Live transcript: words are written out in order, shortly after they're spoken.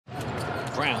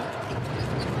Brown.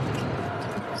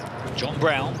 John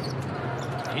Brown.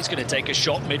 He's going to take a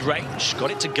shot mid-range.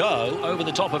 Got it to go over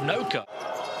the top of Noka.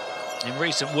 In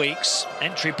recent weeks,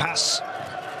 entry pass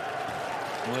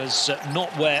was not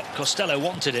where Costello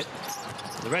wanted it.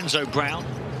 Lorenzo Brown,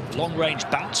 long-range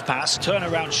bounce pass,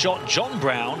 turnaround shot. John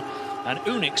Brown and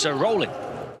UNICS are rolling.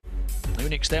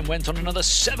 UNICS then went on another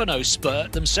 7-0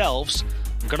 spurt themselves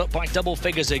and got up by double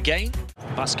figures again.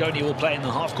 Baskonia will play in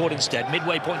the half-court instead.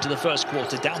 Midway point to the first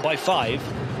quarter, down by 5.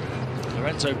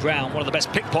 Lorenzo Brown, one of the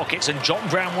best pickpockets, and John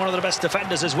Brown, one of the best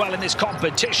defenders as well in this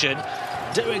competition,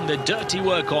 doing the dirty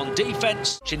work on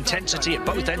defense. Intensity at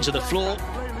both ends of the floor.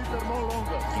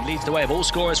 He leads the way of all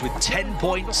scorers with 10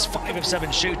 points, 5 of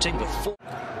 7 shooting, but 4.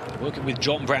 Working with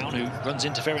John Brown, who runs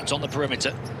interference on the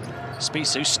perimeter.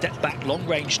 Spissu step back, long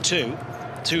range 2.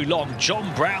 Too long.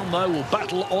 John Brown, though, will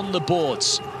battle on the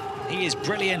boards. He is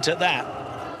brilliant at that.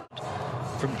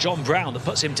 From John Brown, that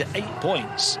puts him to 8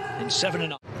 points in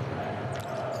 7-0.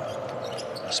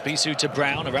 Spissu to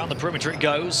Brown, around the perimeter it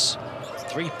goes.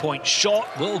 3-point shot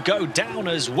will go down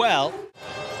as well.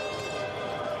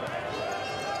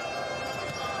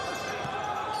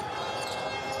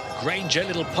 Granger,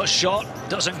 little push shot,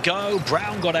 doesn't go.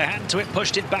 Brown got a hand to it,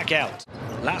 pushed it back out.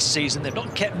 Last season, they've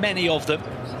not kept many of them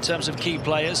in terms of key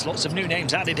players. Lots of new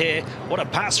names added here. What a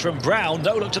pass from Brown.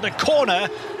 No look to the corner.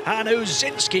 And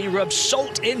Uzinski rubs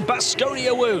salt in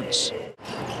Baskonia wounds.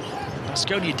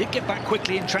 Baskonia did get back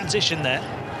quickly in transition there.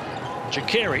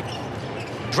 Jakiri.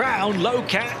 Brown, low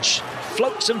catch,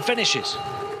 floats and finishes.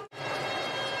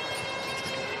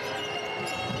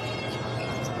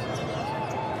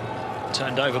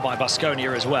 Turned over by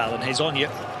Baskonia as well, and Hezonja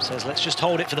says, let's just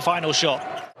hold it for the final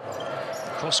shot.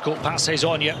 Cross-court pass,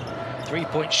 Hezonja.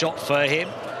 3-point shot for him.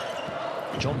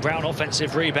 John Brown,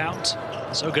 offensive rebound.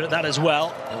 So good at that as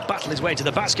well. He'll battle his way to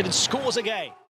the basket and scores again.